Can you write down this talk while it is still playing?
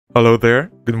Hello there,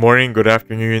 good morning, good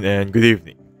afternoon, and good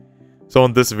evening. So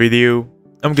in this video,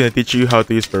 I'm gonna teach you how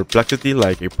to use Perplexity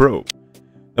like a pro.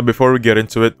 Now before we get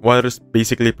into it, what is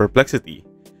basically Perplexity?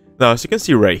 Now as you can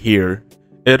see right here,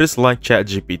 it is like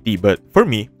ChatGPT but for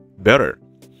me, better.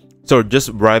 So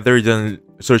just rather than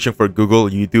searching for Google,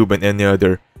 YouTube, and any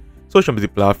other social media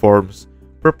platforms,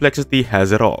 Perplexity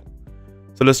has it all.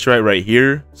 So let's try it right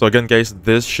here. So again guys,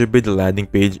 this should be the landing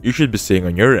page you should be seeing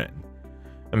on your end.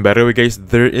 And by the way guys,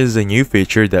 there is a new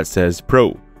feature that says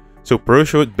Pro. So Pro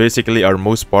showed basically our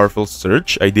most powerful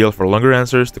search, ideal for longer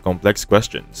answers to complex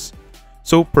questions.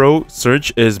 So Pro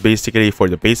search is basically for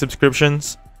the paid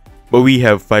subscriptions, but we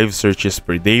have 5 searches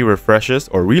per day, refreshes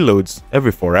or reloads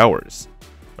every 4 hours.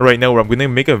 Right now I'm going to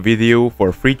make a video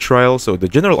for free trial so the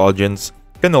general audience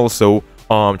can also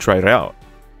try it out.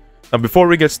 Now before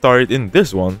we get started in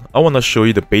this one, I want to show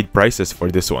you the paid prices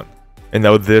for this one. And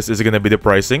now this is going to be the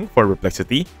pricing for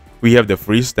Perplexity. We have the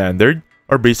free standard,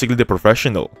 or basically the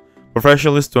professional.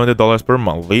 Professional is $200 per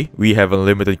monthly. We have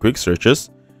unlimited quick searches,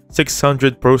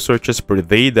 600 pro searches per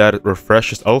day that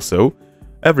refreshes also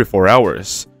every 4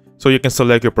 hours. So you can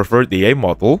select your preferred AI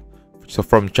model, so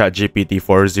from ChatGPT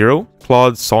 4.0,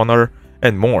 Claude, Sonar,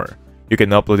 and more. You can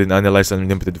upload and analyze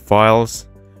unlimited files.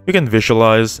 You can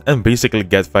visualize and basically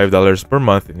get $5 per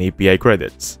month in API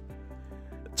credits.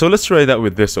 So let's try that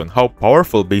with this one. How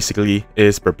powerful basically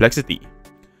is Perplexity?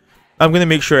 I'm gonna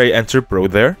make sure I enter Pro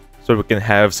there so we can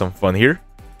have some fun here.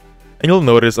 And you'll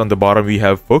notice on the bottom we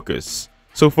have Focus.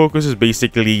 So Focus is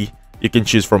basically you can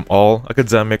choose from all: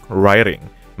 academic, writing,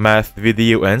 math,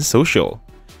 video, and social.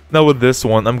 Now with this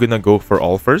one, I'm gonna go for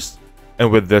all first. And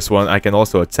with this one, I can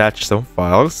also attach some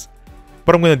files.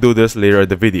 But I'm gonna do this later in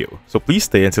the video. So please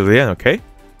stay until the end, okay?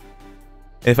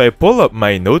 If I pull up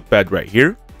my notepad right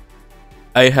here,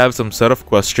 I have some set of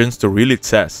questions to really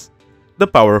test the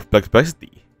power of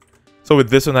Perplexity. So with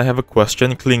this one, I have a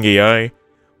question: Kling AI,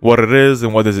 what it is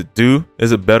and what does it do?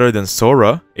 Is it better than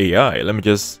Sora AI? Let me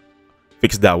just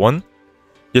fix that one.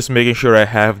 Just making sure I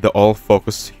have the all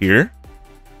focus here.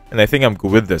 And I think I'm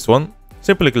good with this one.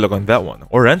 Simply click on that one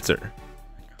or enter.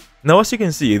 Now as you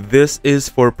can see, this is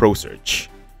for Pro Search.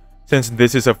 Since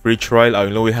this is a free trial, I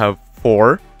only have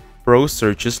 4 Pro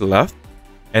searches left.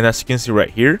 And as you can see right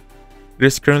here, it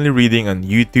is currently reading on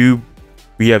YouTube.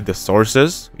 We have the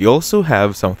sources. We also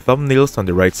have some thumbnails on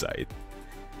the right side.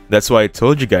 That's why I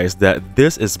told you guys that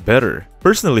this is better,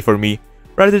 personally for me,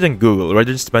 rather than Google,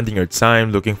 rather than spending your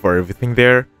time looking for everything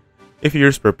there. If you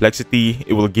use Perplexity,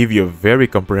 it will give you a very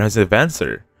comprehensive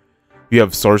answer. You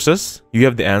have sources, you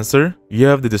have the answer, you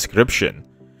have the description.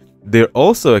 There's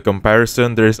also a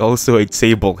comparison. There is also a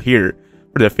table here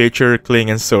for the feature, Kling,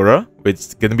 and Sora, which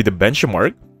is going to be the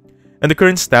benchmark. And the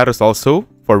current status also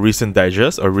for recent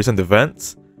digests or recent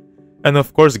events. And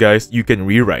of course guys, you can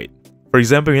rewrite. For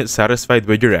example, if you're not satisfied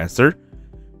with your answer,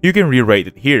 you can rewrite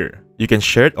it here. You can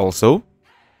share it also.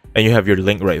 And you have your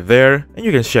link right there. And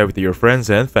you can share it with your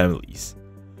friends and families.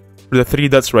 For the 3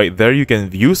 dots right there, you can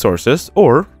view sources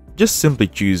or just simply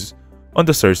choose on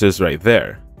the sources right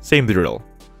there. Same drill.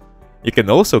 You can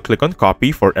also click on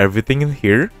copy for everything in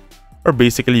here. Or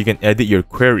basically you can edit your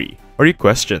query or your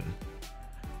question.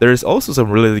 There is also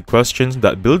some related questions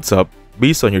that builds up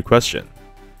based on your question.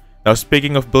 Now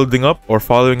speaking of building up or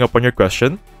following up on your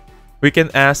question, we can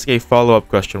ask a follow-up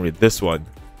question with this one.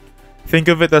 Think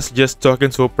of it as just talking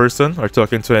to a person or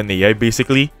talking to an AI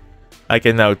basically. I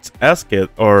can now ask it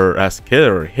or ask it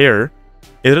or her.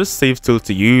 It is a safe tool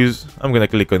to use. I'm gonna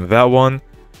click on that one.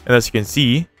 And as you can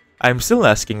see, I'm still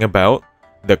asking about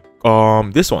the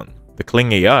this one, the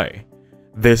Kling AI.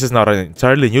 This is not an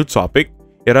entirely new topic.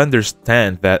 It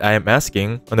understands that I am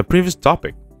asking on the previous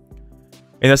topic.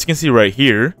 And as you can see right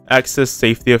here, access,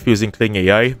 safety of using Kling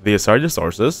AI, these are the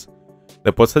sources,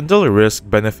 the potential risk,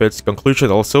 benefits, conclusion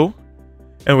also.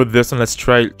 And with this one, let's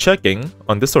try checking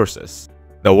on the sources.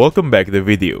 Now welcome back to the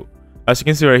video. As you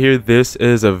can see right here, this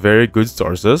is a very good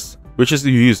sources, which is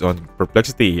used on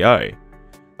Perplexity AI.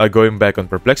 Now going back on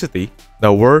Perplexity,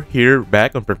 now we're here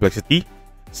back on Perplexity.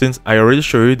 Since I already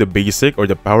showed you the basic or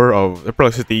the power of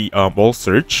Perplexity all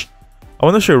search, I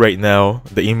want to show you right now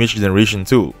the image generation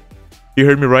tool. You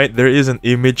heard me right, there is an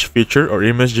image feature or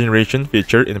image generation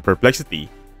feature in Perplexity.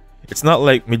 It's not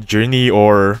like Midjourney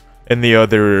or any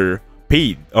other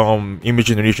paid image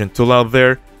generation tool out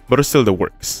there, but it still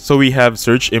works. So we have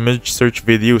search image, search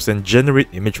videos, and generate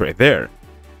image right there.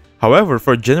 However,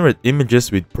 for generate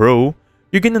images with Pro,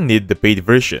 you're gonna need the paid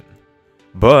version.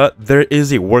 But there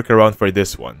is a workaround for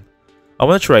this one. I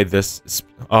want to try this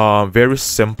very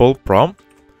simple prompt.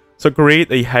 So create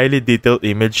a highly detailed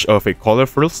image of a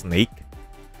colorful snake.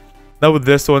 Now with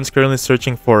this one's currently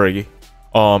searching for a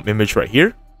image right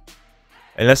here.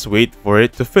 and let's wait for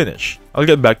it to finish. I'll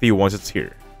get back to you once it's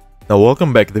here. Now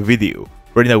welcome back to the video.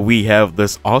 Right now we have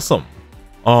this awesome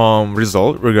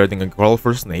result regarding a call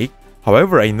for snake.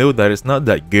 However, I know that it's not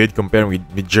that good compared with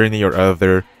Midjourney or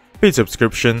other paid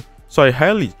subscription, so I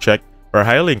highly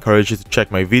encourage you to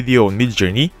check my video on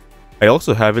Midjourney. I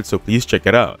also have it, so please check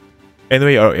it out.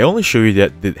 Anyway, I only show you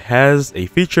that it has a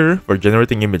feature for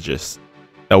generating images.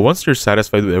 Now once you're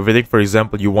satisfied with everything, for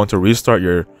example, you want to restart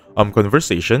your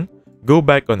conversation, go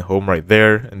back on home right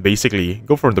there and basically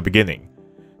go from the beginning.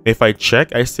 If I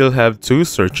check, I still have 2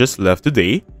 searches left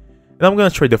today, and I'm gonna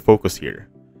try the focus here.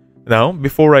 Now,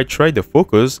 before I try the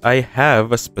focus, I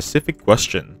have a specific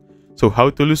question. So how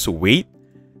to lose weight?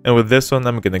 And with this one,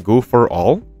 I'm gonna go for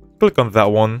all. Click on that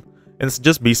one, and it's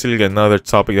just basically another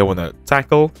topic I wanna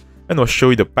tackle, and I'll show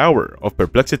you the power of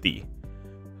Perplexity.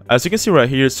 As you can see right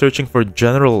here, searching for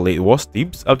general weight loss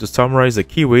tips, how to summarize the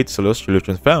key weight loss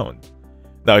solution found.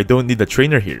 Now, I don't need a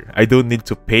trainer here. I don't need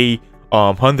to pay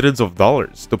hundreds of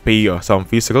dollars to pay some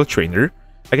physical trainer.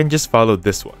 I can just follow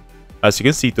this one. As you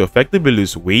can see, to effectively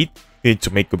lose weight, you need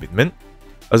to make commitment,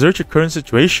 assert your current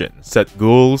situation, set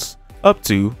goals, up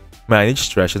to manage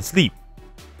stress and sleep.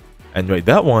 And right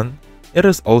that one, it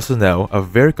is also now a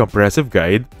very comprehensive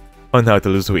guide on how to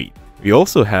lose weight. We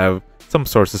also have some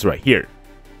sources right here.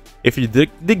 If you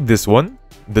dig this one,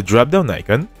 the drop down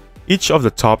icon, each of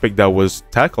the topic that was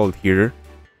tackled here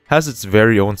has its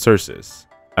very own sources,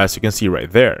 as you can see right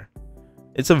there.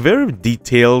 It's a very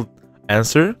detailed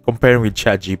answer comparing with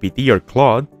ChatGPT or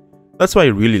Claude. That's why I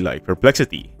really like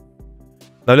Perplexity.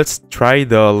 Now let's try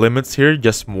the limits here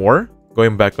just more.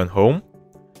 Going back on home,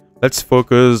 let's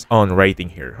focus on writing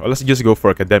here, or let's just go for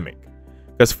academic,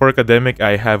 because for academic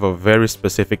I have a very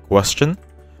specific question.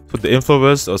 So the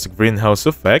influence of the greenhouse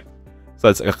effect, so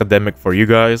that's academic for you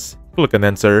guys. Click an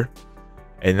answer,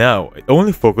 and now it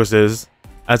only focuses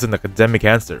as an academic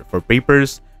answer for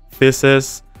papers,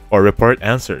 thesis, or report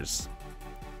answers.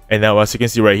 And now as you can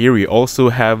see right here, we also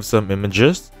have some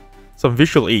images, some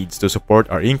visual aids to support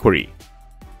our inquiry.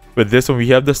 With this one, we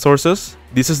have the sources.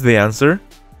 This is the answer,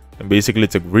 and basically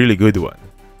it's a really good one.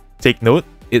 Take note,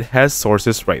 it has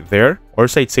sources right there, or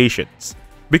citations,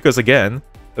 because again,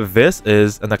 this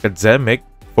is an academic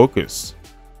focus.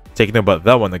 Take note about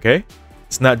that one, okay?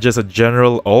 It's not just a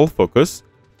general all focus,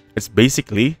 it's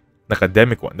basically an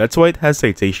academic one. That's why it has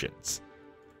citations.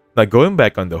 Now going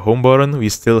back on the home button, we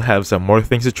still have some more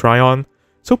things to try on,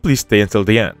 so please stay until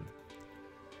the end.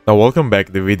 Now welcome back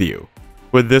to the video.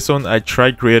 With this one, I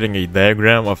tried creating a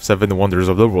diagram of 7 wonders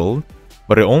of the world,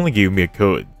 but it only gave me a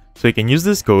code. So you can use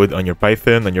this code on your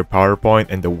Python, on your PowerPoint,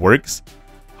 and the works.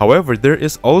 However, there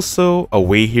is also a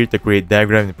way here to create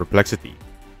diagram in Perplexity.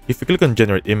 If you click on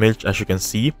generate image, as you can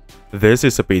see, this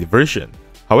is a paid version.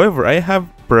 However, I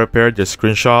have prepared a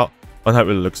screenshot on how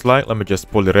it looks like. Let me just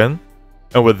pull it in.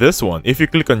 And with this one, if you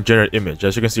click on generate image,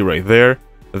 as you can see right there,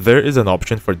 there is an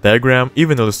option for diagram,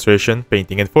 even illustration,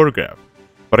 painting, and photograph.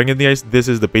 But again guys, this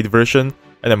is the paid version,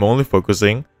 and I'm only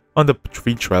focusing on the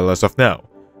free trial as of now.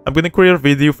 I'm gonna create a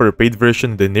video for a paid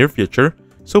version in the near future,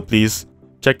 so please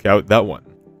check out that one.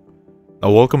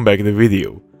 Now welcome back to the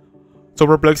video. So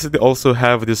Perplexity also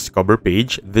have this cover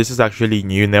page. This is actually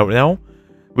new now.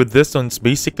 With this one, it's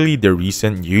basically the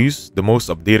recent news, the most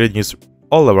updated news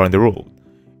all around the world.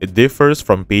 It differs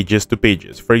from pages to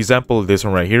pages. For example, this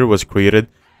one right here was created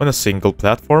on a single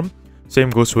platform. Same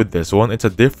goes with this one. It's a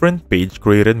different page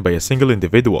created by a single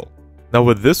individual. Now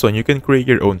with this one, you can create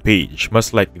your own page,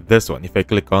 much like this one. If I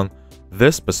click on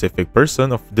this specific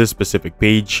person of this specific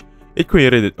page, it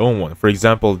created its own one. For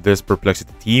example, this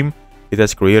Perplexity team, it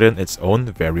has created its own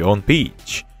very own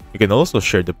page. You can also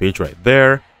share the page right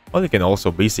there, or you can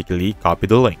also basically copy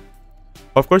the link.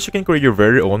 Of course, you can create your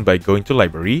very own by going to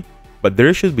library, but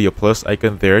there should be a plus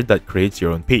icon there that creates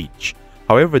your own page.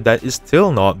 However, that is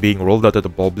still not being rolled out to the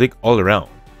public all around.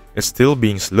 It's still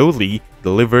being slowly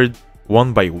delivered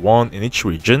one by one in each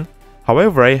region.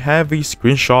 However, I have a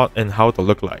screenshot and how to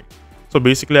look like. So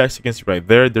basically, as you can see right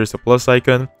there, there's a plus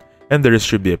icon, and there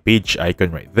should be a page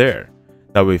icon right there.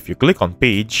 Now, if you click on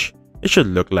page, it should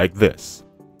look like this.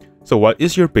 So what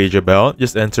is your page about?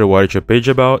 Just enter what is your page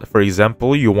about. For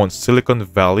example, you want Silicon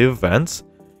Valley events.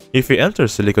 If you enter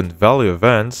Silicon Valley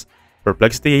events,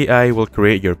 Perplexity AI will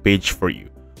create your page for you.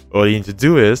 All you need to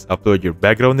do is upload your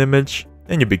background image,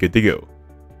 and you'll be good to go.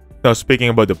 Now speaking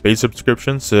about the paid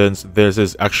subscription, since this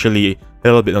is actually a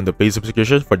little bit on the paid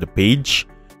subscription for the page,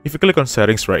 if you click on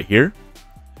settings right here,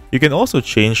 you can also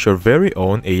change your very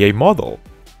own AI model.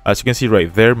 As you can see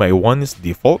right there, my one is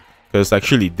default, because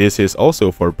actually this is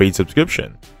also for paid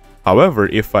subscription. However,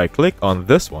 if I click on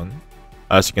this one,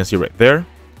 as you can see right there,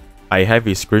 I have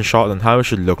a screenshot on how it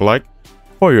should look like.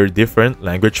 for your different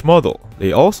language model.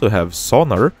 They also have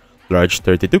Sonar, Large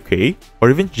 32K, or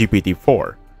even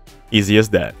GPT-4. Easy as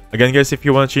that. Again guys, if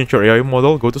you want to change your AI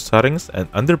model, go to settings and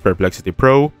under Perplexity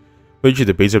Pro, which is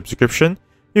the base subscription,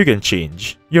 you can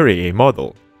change your AI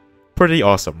model. Pretty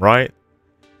awesome, right?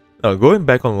 Now going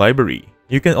back on library,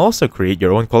 you can also create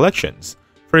your own collections.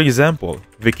 For example,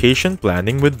 vacation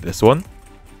planning with this one,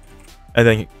 and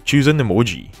then choose an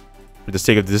emoji. For the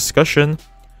sake of the discussion,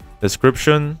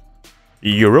 description,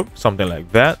 Europe, something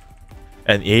like that,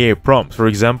 and AI prompts. For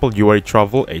example, you are a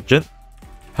travel agent,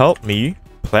 help me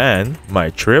plan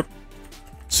my trip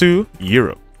to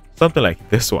Europe, something like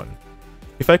this one.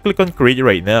 If I click on create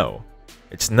right now,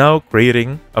 it's now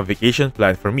creating a vacation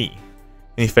plan for me.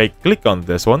 And if I click on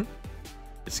this one,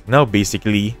 it's now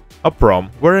basically a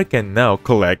prompt where I can now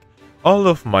collect all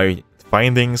of my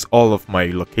findings, all of my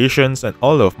locations, and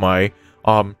all of my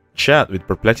chat with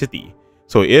Perplexity.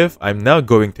 So if I'm now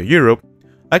going to Europe,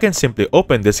 I can simply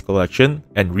open this collection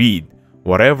and read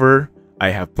whatever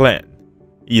I have planned.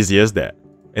 Easy as that.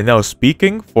 And now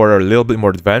speaking for a little bit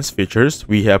more advanced features,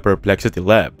 we have Perplexity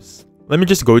Labs. Let me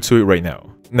just go to it right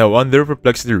now. Now under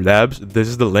Perplexity Labs, this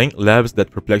is the link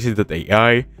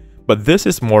labs.perplexity.ai, but this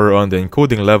is more on the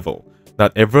encoding level.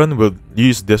 Not everyone will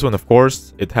use this one, of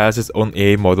course. It has its own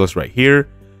AI models right here.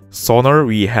 Sonar,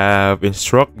 we have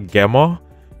Instruct, Gamma,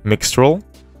 Mixtral,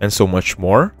 and so much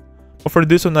more. But for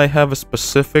this one, I have a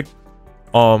specific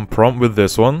prompt with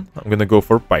this one. I'm gonna go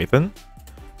for Python.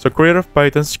 So create a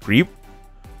Python script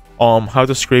how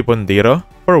to scrape on data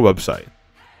for a website.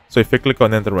 So if I click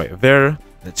on enter right there,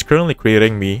 it's currently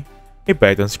creating me a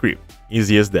Python script.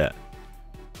 Easy as that.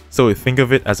 So think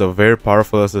of it as a very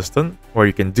powerful assistant where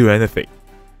you can do anything.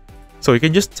 So you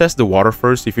can just test the water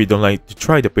first if you don't like to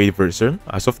try the paid version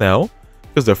as of now,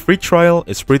 because the free trial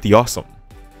is pretty awesome.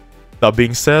 That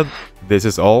being said, this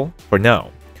is all for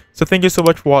now. So thank you so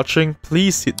much for watching.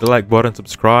 Please hit the like button,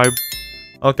 subscribe.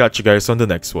 I'll catch you guys on the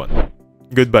next one.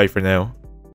 Goodbye for now.